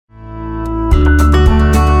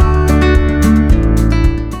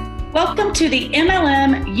to the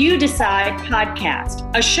MLM You Decide podcast,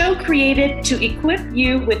 a show created to equip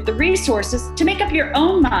you with the resources to make up your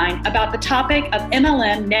own mind about the topic of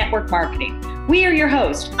MLM network marketing. We are your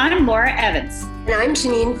hosts. I'm Laura Evans. And I'm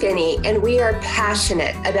Janine Finney, and we are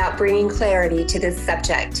passionate about bringing clarity to this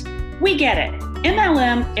subject. We get it.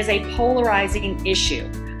 MLM is a polarizing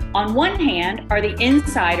issue. On one hand are the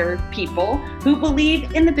insider people who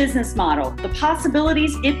believe in the business model, the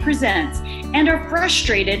possibilities it presents, and are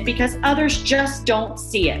frustrated because others just don't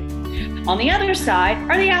see it. On the other side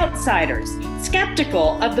are the outsiders,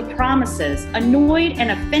 skeptical of the promises, annoyed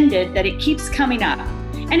and offended that it keeps coming up.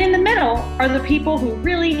 And in the middle are the people who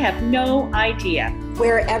really have no idea.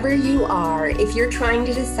 Wherever you are, if you're trying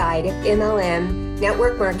to decide if MLM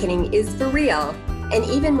network marketing is for real, and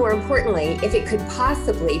even more importantly, if it could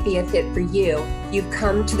possibly be a fit for you, you've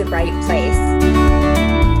come to the right place.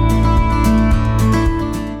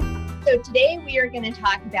 So today we are going to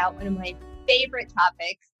talk about one of my favorite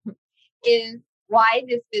topics is why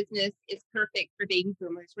this business is perfect for baby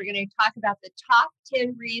boomers. We're going to talk about the top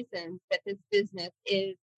 10 reasons that this business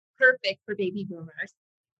is perfect for baby boomers.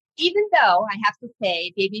 Even though I have to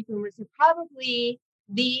say baby boomers are probably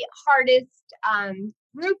the hardest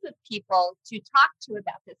group of people to talk to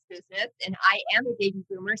about this business. And I am a baby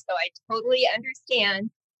boomer, so I totally understand.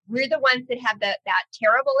 We're the ones that have that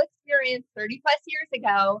terrible experience 30 plus years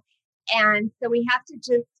ago. And so we have to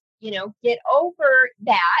just, get over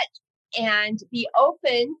that and be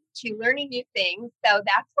open to learning new things. So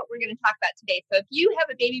that's what we're going to talk about today. So if you have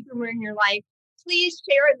a baby boomer in your life, please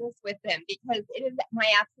share this with them because it is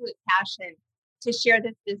my absolute passion to share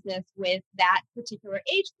this business with that particular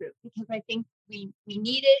age group because I think we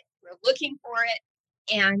need it. We're looking for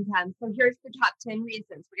it. And so here's the top 10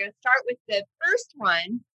 reasons. We're going to start with the first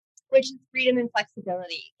one, which is freedom and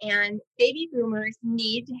flexibility. And baby boomers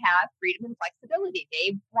need to have freedom and flexibility.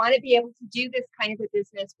 They want to be able to do this kind of a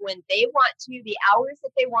business when they want to, the hours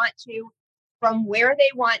that they want to, from where they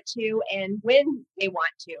want to, and when they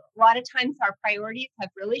want to. A lot of times our priorities have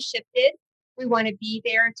really shifted. We want to be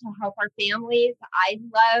there to help our families. I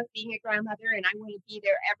love being a grandmother and I want to be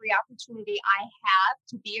there every opportunity I have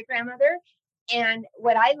to be a grandmother. And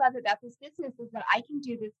what I love about this business is that I can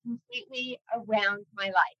do this completely around my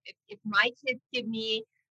life. If my kids give me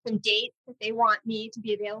some dates that they want me to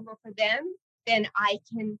be available for them, then I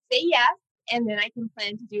can say yes. And then I can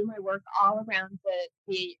plan to do my work all around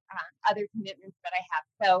the other commitments that I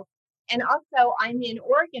have. So, and also I'm in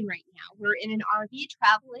Oregon right now. We're in an RV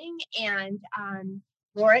traveling and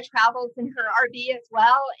Laura travels in her RV as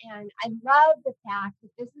well. And I love the fact that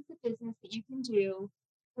this is a business that you can do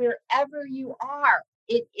wherever you are.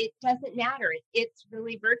 It doesn't matter. It's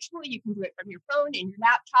really virtual. You can do it from your phone and your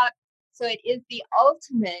laptop. So it is the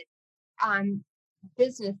ultimate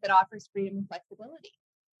business that offers freedom and flexibility.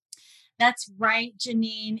 That's right,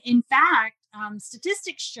 Janine. In fact,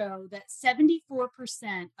 statistics show that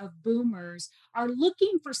 74% of boomers are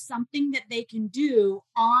looking for something that they can do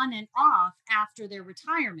on and off after their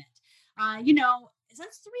retirement.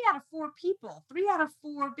 That's 3 out of 4 people, 3 out of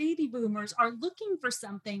 4 baby boomers are looking for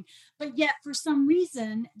something, but yet for some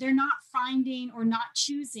reason, they're not finding or not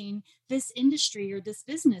choosing this industry or this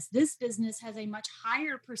business. This business has a much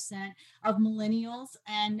higher percent of millennials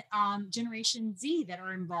and Generation Z that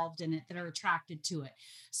are involved in it, that are attracted to it.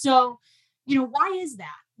 So, why is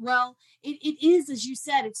that? Well, it is, as you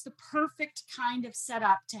said, it's the perfect kind of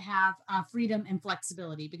setup to have freedom and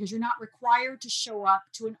flexibility because you're not required to show up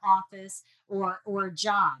to an office or a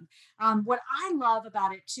job. What I love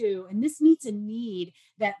about it too, and this meets a need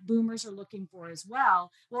that boomers are looking for as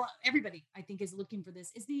well. Well, everybody I think is looking for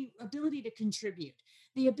this, is the ability to contribute,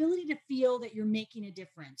 the ability to feel that you're making a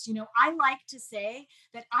difference. I like to say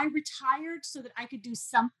that I retired so that I could do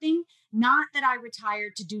something, not that I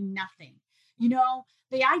retired to do nothing.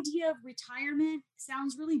 The idea of retirement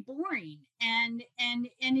sounds really boring. And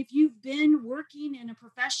if you've been working in a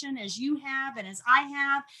profession as you have and as I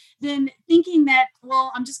have, then thinking that,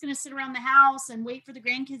 well, I'm just going to sit around the house and wait for the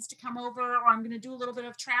grandkids to come over, or I'm going to do a little bit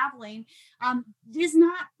of traveling, is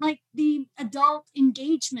not like the adult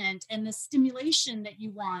engagement and the stimulation that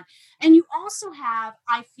you want. And you also have,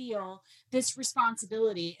 I feel, this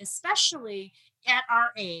responsibility, especially at our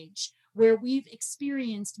age, where we've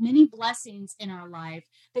experienced many blessings in our life,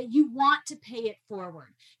 that you want to pay it forward.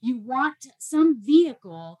 You want some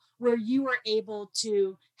vehicle where you are able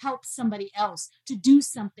to help somebody else, to do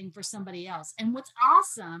something for somebody else. And what's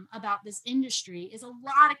awesome about this industry is a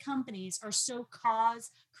lot of companies are so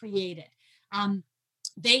cause created.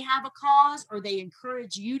 They have a cause, or they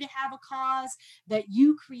encourage you to have a cause that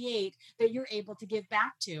you create that you're able to give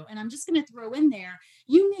back to. And I'm just going to throw in there,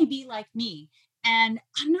 you may be like me. and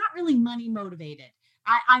I'm not really money motivated.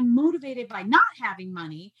 I'm motivated by not having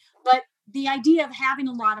money, but the idea of having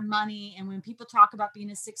a lot of money, and when people talk about being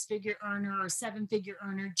a six-figure earner or seven-figure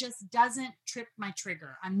earner, just doesn't trip my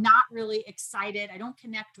trigger. I'm not really excited. I don't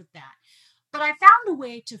connect with that. But I found a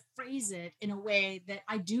way to phrase it in a way that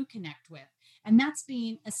I do connect with, and that's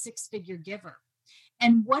being a six-figure giver.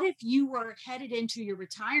 And what if you were headed into your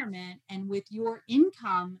retirement and with your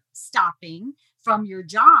income stopping from your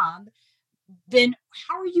job, then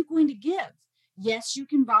how are you going to give? Yes, you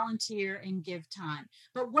can volunteer and give time,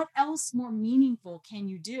 but what else more meaningful can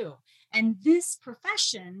you do? And this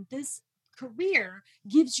profession, this career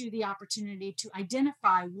gives you the opportunity to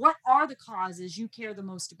identify what are the causes you care the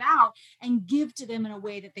most about and give to them in a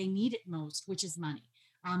way that they need it most, which is money.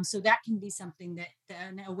 So that can be something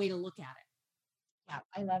a way to look at it. Yeah,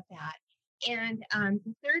 I love that. And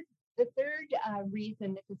the third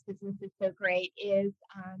reason that this business is so great is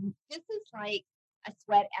this is like a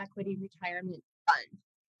sweat equity retirement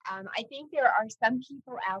fund. I think there are some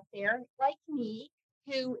people out there like me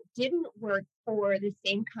who didn't work for the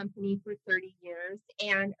same company for 30 years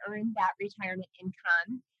and earned that retirement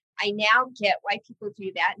income. I now get why people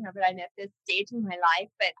do that now that I'm at this stage in my life,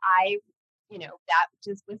 but that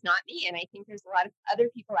just was not me. And I think there's a lot of other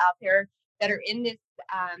people out there that are in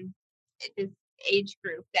um, this age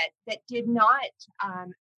group that did not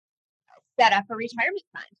um, set up a retirement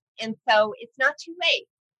fund, and so it's not too late.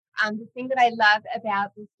 The thing that I love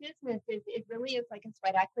about this business is it really is like a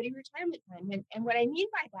sweat equity retirement fund, and what I mean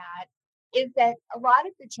by that is that a lot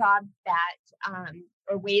of the jobs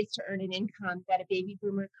or ways to earn an income that a baby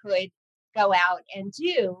boomer could go out and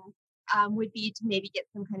do would be to maybe get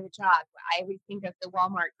some kind of a job. I always think of the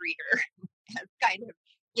Walmart greeter as kind of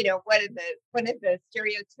one of the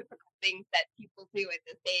stereotypical things that people do at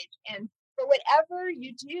this age. And but whatever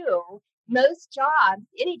you do, most jobs,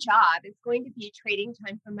 any job is going to be trading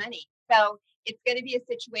time for money. So it's going to be a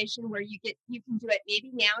situation where you can do it.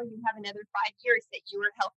 Maybe now you have another 5 years that you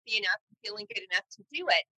are healthy enough and feeling good enough to do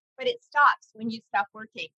it, but it stops when you stop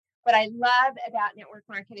working. What I love about network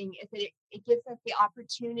marketing is that it gives us the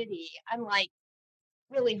opportunity, unlike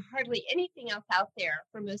really hardly anything else out there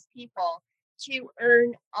for most people, to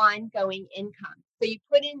earn ongoing income. So you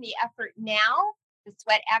put in the effort now, the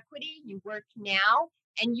sweat equity, you work now,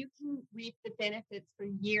 and you can reap the benefits for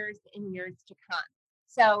years and years to come.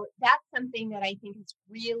 So that's something that I think is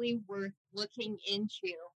really worth looking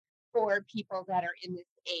into for people that are in this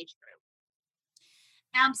age group.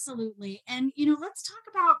 Absolutely. And, let's talk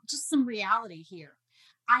about just some reality here.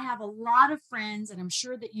 I have a lot of friends, and I'm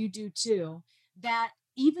sure that you do too, that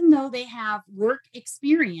even though they have work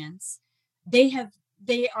experience,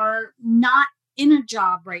 they are not in a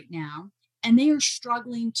job right now, and they are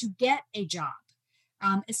struggling to get a job,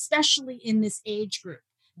 especially in this age group.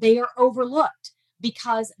 They are overlooked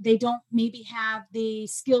because they don't maybe have the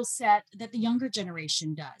skill set that the younger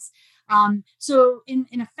generation does. So in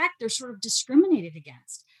effect, they're sort of discriminated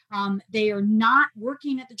against. They are not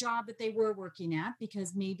working at the job that they were working at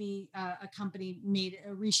because maybe a company made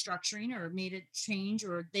a restructuring or made a change,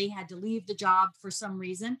 or they had to leave the job for some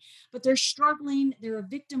reason, but they're struggling. They're a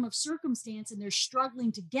victim of circumstance and they're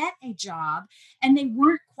struggling to get a job, and they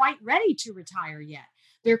weren't quite ready to retire yet.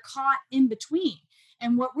 They're caught in between.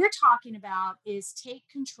 And what we're talking about is take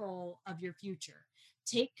control of your future.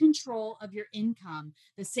 Take control of your income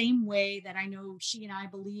the same way that I know she and I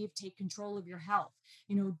believe take control of your health.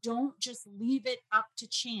 Don't just leave it up to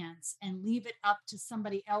chance and leave it up to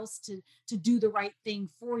somebody else to do the right thing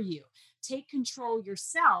for you. Take control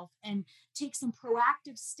yourself and take some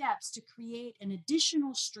proactive steps to create an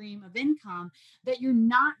additional stream of income that you're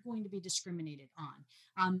not going to be discriminated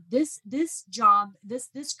on. This job,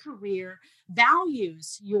 this career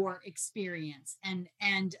values your experience, and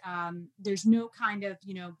there's no kind of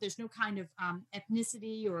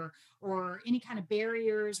ethnicity or any kind of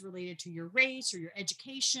barriers related to your race or your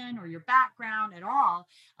education or your background at all.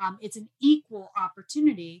 It's an equal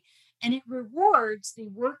opportunity, and it rewards the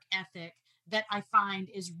work ethic that I find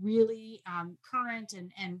is really current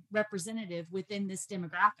and representative within this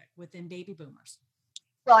demographic, within baby boomers.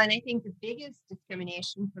 Well, and I think the biggest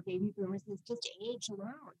discrimination for baby boomers is just age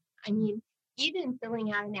alone. I mean, even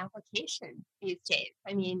filling out an application these days.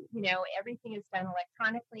 I mean, everything is done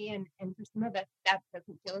electronically, and for some of us, that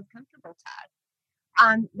doesn't feel as comfortable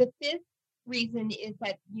to us. The fifth reason is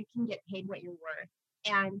that you can get paid what you're worth.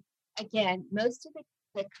 And again, most of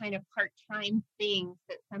the kind of part-time things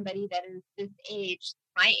that somebody that is this age,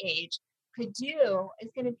 my age, could do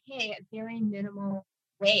is going to pay a very minimal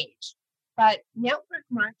wage. But network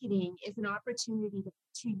marketing is an opportunity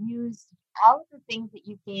to use all of the things that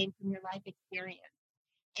you've gained from your life experience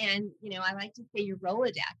And, I like to say your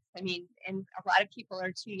Rolodex. I mean, and a lot of people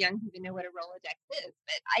are too young to even know what a Rolodex is,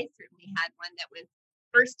 but I certainly had one that was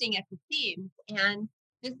bursting at the seams. And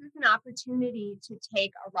this is an opportunity to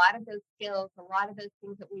take a lot of those skills, a lot of those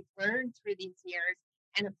things that we've learned through these years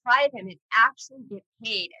and apply them and actually get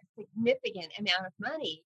paid a significant amount of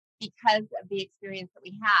money because of the experience that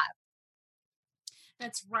we have.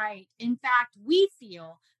 That's right. In fact, we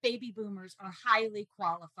feel baby boomers are highly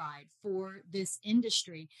qualified for this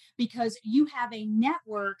industry because you have a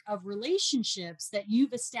network of relationships that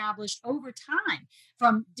you've established over time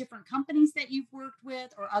from different companies that you've worked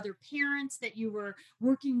with or other parents that you were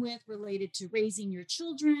working with related to raising your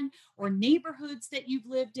children or neighborhoods that you've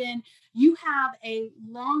lived in. You have a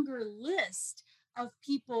longer list of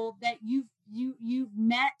people that you've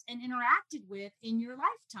met and interacted with in your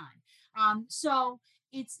lifetime. So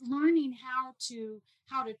it's learning how to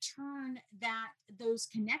turn those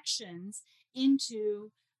connections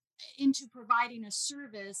into providing a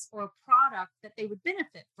service or a product that they would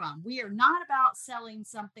benefit from. We are not about selling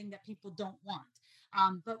something that people don't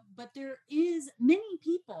want, but there is many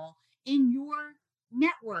people in your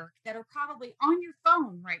network that are probably on your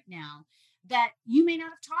phone right now that you may not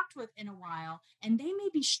have talked with in a while, and they may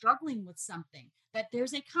be struggling with something, that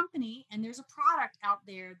there's a company and there's a product out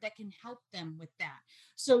there that can help them with that.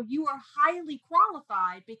 So you are highly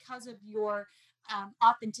qualified because of your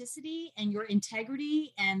authenticity and your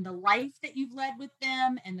integrity and the life that you've led with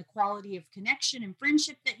them and the quality of connection and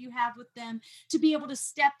friendship that you have with them to be able to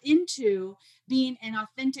step into being an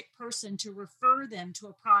authentic person to refer them to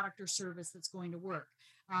a product or service that's going to work.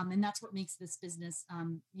 And that's what makes this business,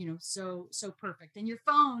 so perfect. And your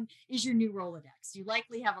phone is your new Rolodex. You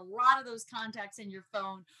likely have a lot of those contacts in your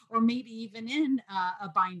phone, or maybe even in a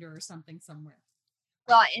binder or something somewhere.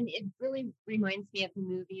 Well, and it really reminds me of the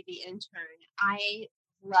movie The Intern. I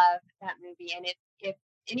love that movie. And if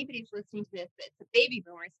anybody's listening to this that's a baby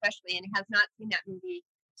boomer, especially, and has not seen that movie,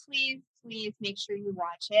 please make sure you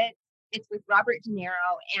watch it. It's with Robert De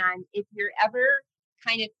Niro. And if you're ever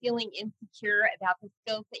kind of feeling insecure about the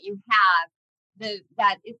skills that you have,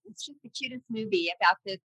 it's just the cutest movie about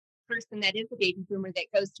this person that is a baby boomer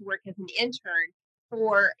that goes to work as an intern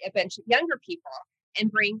for a bunch of younger people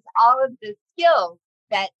and brings all of the skills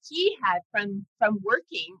that he had from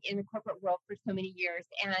working in the corporate world for so many years,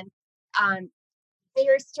 and they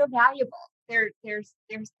are still valuable. They're so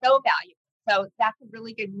valuable. So that's a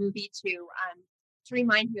really good movie to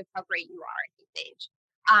remind you of how great you are at this age.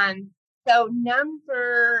 So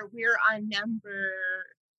we're on number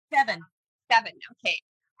 7. Okay.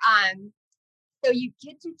 So you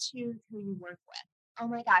get to choose who you work with. Oh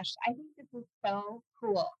my gosh, I think this is so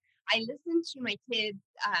cool. I listen to my kids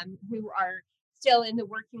who are still in the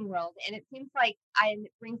working world, and it seems like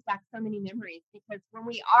it brings back so many memories because when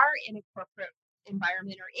we are in a corporate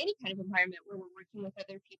environment or any kind of environment where we're working with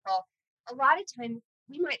other people, a lot of times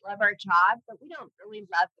we might love our job, but we don't really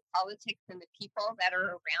love the politics and the people that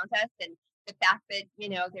are around us, and the fact that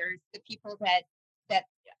there's the people that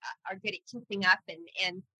are good at kissing up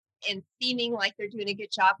and seeming like they're doing a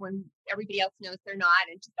good job when everybody else knows they're not,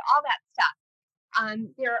 and just all that stuff.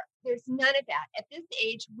 There's none of that. At this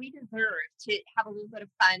age, we deserve to have a little bit of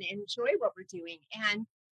fun and enjoy what we're doing. And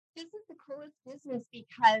this is the coolest business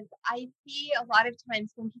because I see a lot of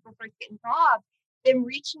times when people first get involved, them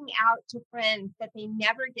reaching out to friends that they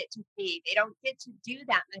never get to see. They don't get to do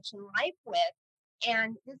that much in life with.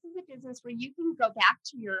 And this is a business where you can go back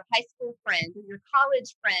to your high school friend or your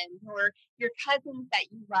college friend or your cousins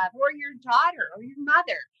that you love or your daughter or your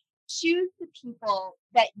mother. Choose the people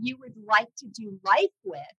that you would like to do life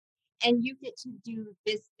with, and you get to do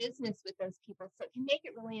this business with those people. So it can make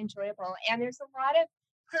it really enjoyable. And there's a lot of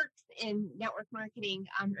perks in network marketing,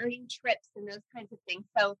 earning trips and those kinds of things.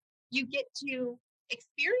 So you get to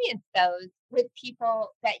experience those with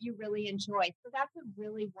people that you really enjoy. So that's a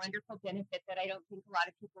really wonderful benefit that I don't think a lot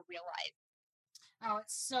of people realize. Oh,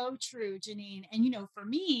 it's so true, Janine. And for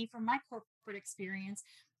me, from my corporate experience,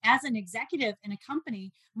 as an executive in a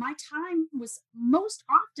company, my time was most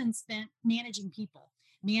often spent managing people,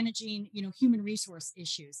 managing, human resource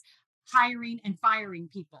issues, hiring and firing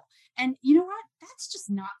people. And you know what? That's just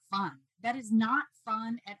not fun. That is not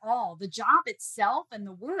fun at all. The job itself and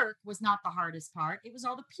the work was not the hardest part. It was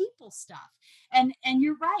all the people stuff. And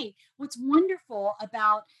you're right. What's wonderful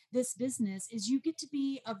about this business is you get to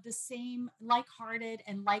be of the same like-hearted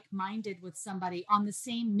and like-minded with somebody on the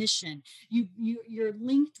same mission. You're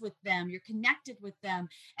linked with them, you're connected with them,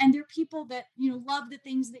 and they're people that love the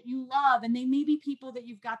things that you love, and they may be people that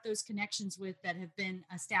you've got those connections with that have been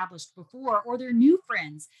established before, or they're new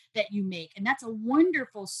friends that you make. And that's a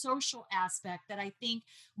wonderful social aspect that I think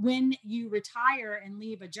when you retire and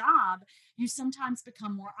leave a job, you sometimes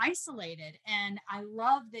become more isolated. And I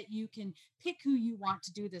love that you can pick who you want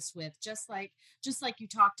to do this with, just like you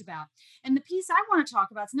talked about. And the piece I want to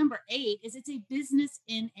talk about is number 8, is it's a business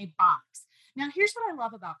in a box. Now, here's what I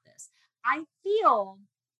love about this. I feel,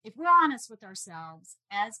 if we're honest with ourselves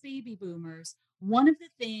as baby boomers, one of the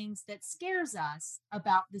things that scares us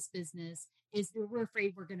about this business is that we're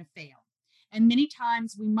afraid we're going to fail. And many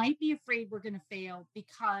times we might be afraid we're going to fail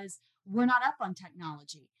because we're not up on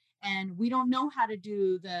technology and we don't know how to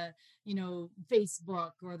do the,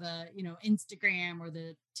 Facebook or the, Instagram or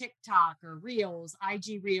the TikTok or Reels,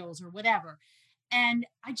 IG Reels or whatever. And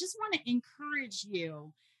I just want to encourage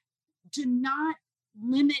you to not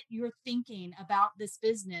limit your thinking about this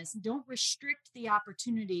business. Don't restrict the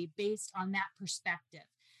opportunity based on that perspective.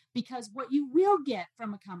 Because what you will get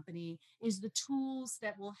from a company is the tools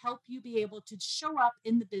that will help you be able to show up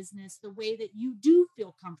in the business the way that you do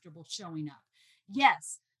feel comfortable showing up.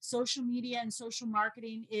 Yes, social media and social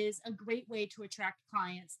marketing is a great way to attract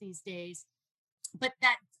clients these days. But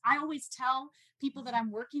that I always tell people that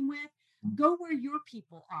I'm working with, go where your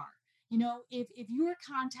people are. If your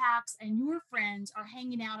contacts and your friends are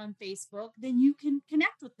hanging out on Facebook, then you can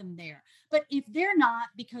connect with them there. But if they're not,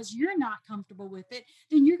 because you're not comfortable with it,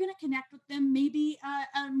 then you're going to connect with them maybe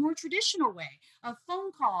a more traditional way of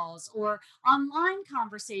phone calls or online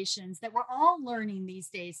conversations that we're all learning these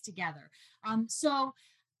days together. So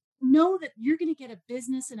know that you're going to get a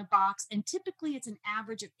business in a box, and typically it's an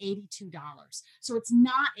average of $82. So it's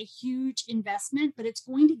not a huge investment, but it's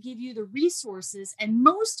going to give you the resources. And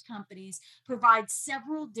most companies provide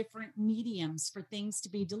several different mediums for things to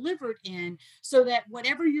be delivered in, so that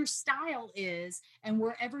whatever your style is and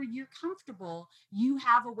wherever you're comfortable, you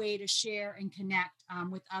have a way to share and connect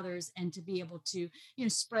with others, and to be able to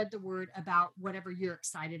spread the word about whatever you're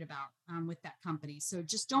excited about with that company. So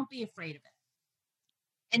just don't be afraid of it.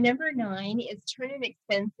 And number 9 is turn an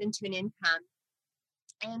expense into an income.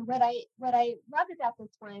 And what I love about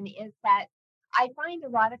this one is that I find a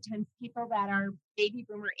lot of times people that are baby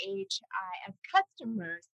boomer age as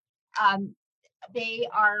customers, um, they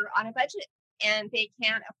are on a budget and they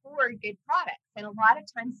can't afford good products. And a lot of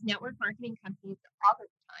times, network marketing companies, all the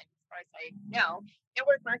time, as far as I know,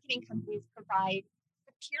 network marketing companies provide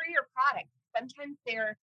superior products. Sometimes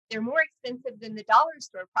they're more expensive than the dollar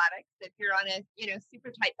store products if you're on a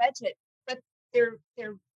super tight budget, but they're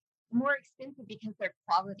more expensive because they're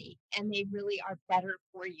quality and they really are better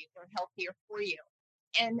for you. They're healthier for you.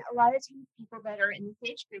 And a lot of times people that are in this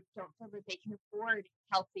age group don't feel that they can afford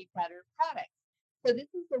healthy, better products. So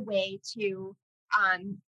this is a way to,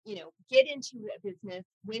 get into a business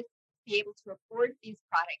with be able to afford these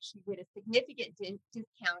products. You get a significant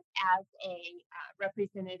discount as a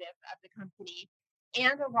representative of the company.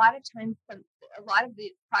 And a lot of times, a lot of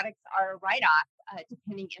the products are a write-off,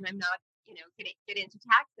 depending. And I'm not, get into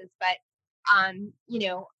taxes, but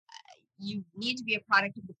you need to be a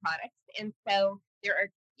product of the products, and so there are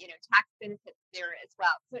tax benefits there as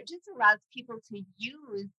well. So it just allows people to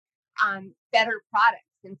use better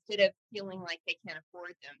products instead of feeling like they can't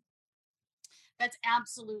afford them. That's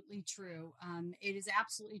absolutely true. It is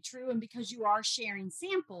absolutely true. And because you are sharing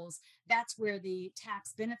samples, that's where the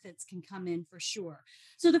tax benefits can come in for sure.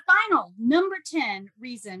 So the final number 10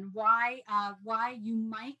 reason why you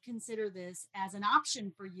might consider this as an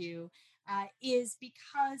option for you is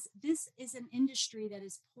because this is an industry that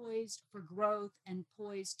is poised for growth and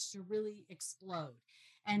poised to really explode.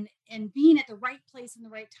 And being at the right place in the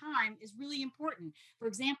right time is really important. For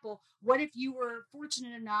example, what if you were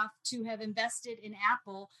fortunate enough to have invested in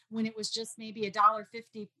Apple when it was just maybe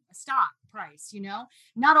 $1.50 stock price?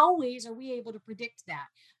 Not always are we able to predict that,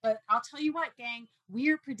 but I'll tell you what, gang,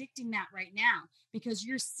 we're predicting that right now, because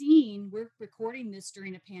we're recording this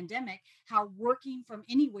during a pandemic, how working from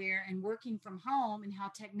anywhere and working from home and how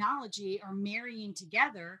technology are marrying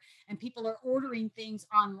together, and people are ordering things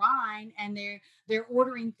online, and they're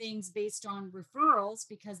ordering things based on referrals,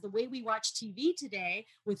 because the way we watch TV today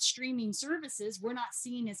with streaming services, we're not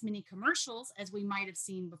seeing as many commercials as we might have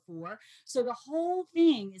seen before. So the whole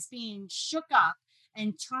thing is being shook up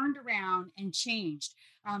and turned around and changed.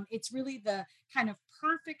 It's really the kind of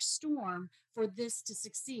perfect storm for this to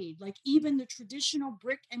succeed. Like, even the traditional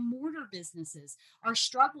brick and mortar businesses are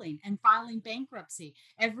struggling and filing bankruptcy.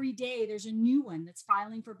 Every day there's a new one that's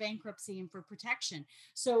filing for bankruptcy and for protection.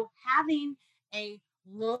 So having a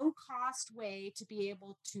low cost way to be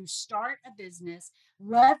able to start a business,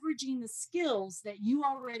 leveraging the skills that you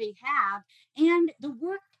already have and the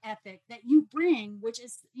work ethic that you bring, which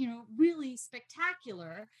is, really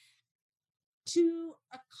spectacular, to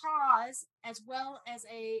a cause as well as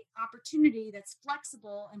a opportunity that's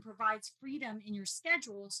flexible and provides freedom in your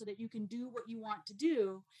schedule so that you can do what you want to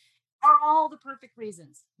do are all the perfect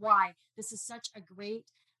reasons why this is such a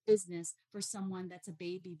great business for someone that's a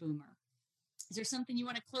baby boomer. Is there something you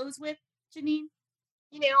want to close with, Janine?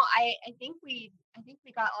 I think we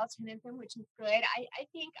got all 10 of them, which is good. I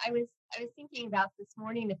think I was thinking about this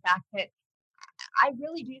morning the fact that I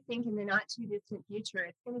really do think in the not too distant future,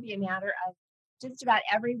 it's going to be a matter of just about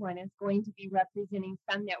everyone is going to be representing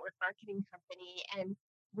some network marketing company. And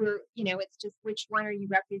it's just which one are you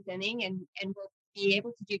representing? And we'll be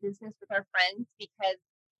able to do business with our friends because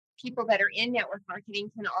people that are in network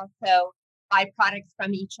marketing can also buy products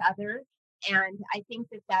from each other. And I think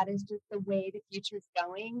that is just the way the future is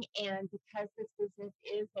going. And because this business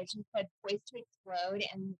is, as you said, poised to explode,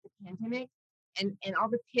 and the pandemic and all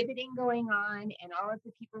the pivoting going on and all of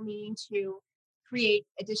the people needing to create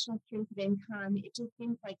additional streams of income, it just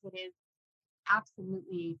seems like it is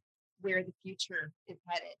absolutely where the future is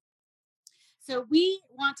headed. So we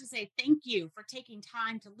want to say thank you for taking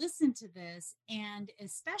time to listen to this. And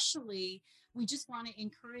especially, we just want to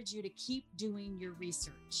encourage you to keep doing your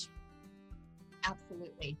research.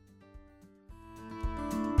 Absolutely.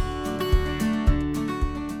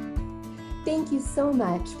 Thank you so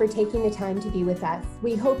much for taking the time to be with us.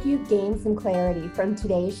 We hope you gained some clarity from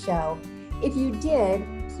today's show. If you did,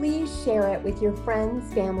 please share it with your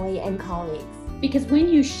friends, family, and colleagues. Because when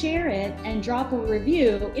you share it and drop a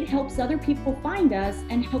review, it helps other people find us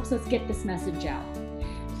and helps us get this message out.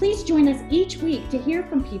 Please join us each week to hear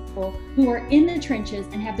from people who are in the trenches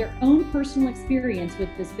and have their own personal experience with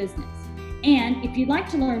this business. And if you'd like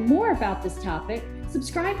to learn more about this topic,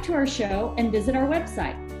 subscribe to our show and visit our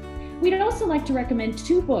website. We'd also like to recommend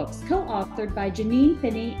 2 books co-authored by Janine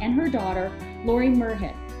Finney and her daughter, Lori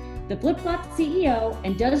Murhead, The Flip-Flop CEO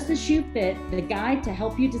and Does the Shoe Fit? The Guide to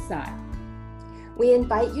Help You Decide. We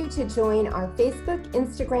invite you to join our Facebook,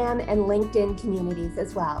 Instagram, and LinkedIn communities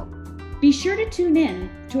as well. Be sure to tune in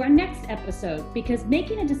to our next episode because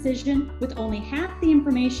making a decision with only half the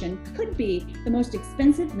information could be the most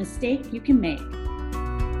expensive mistake you can make.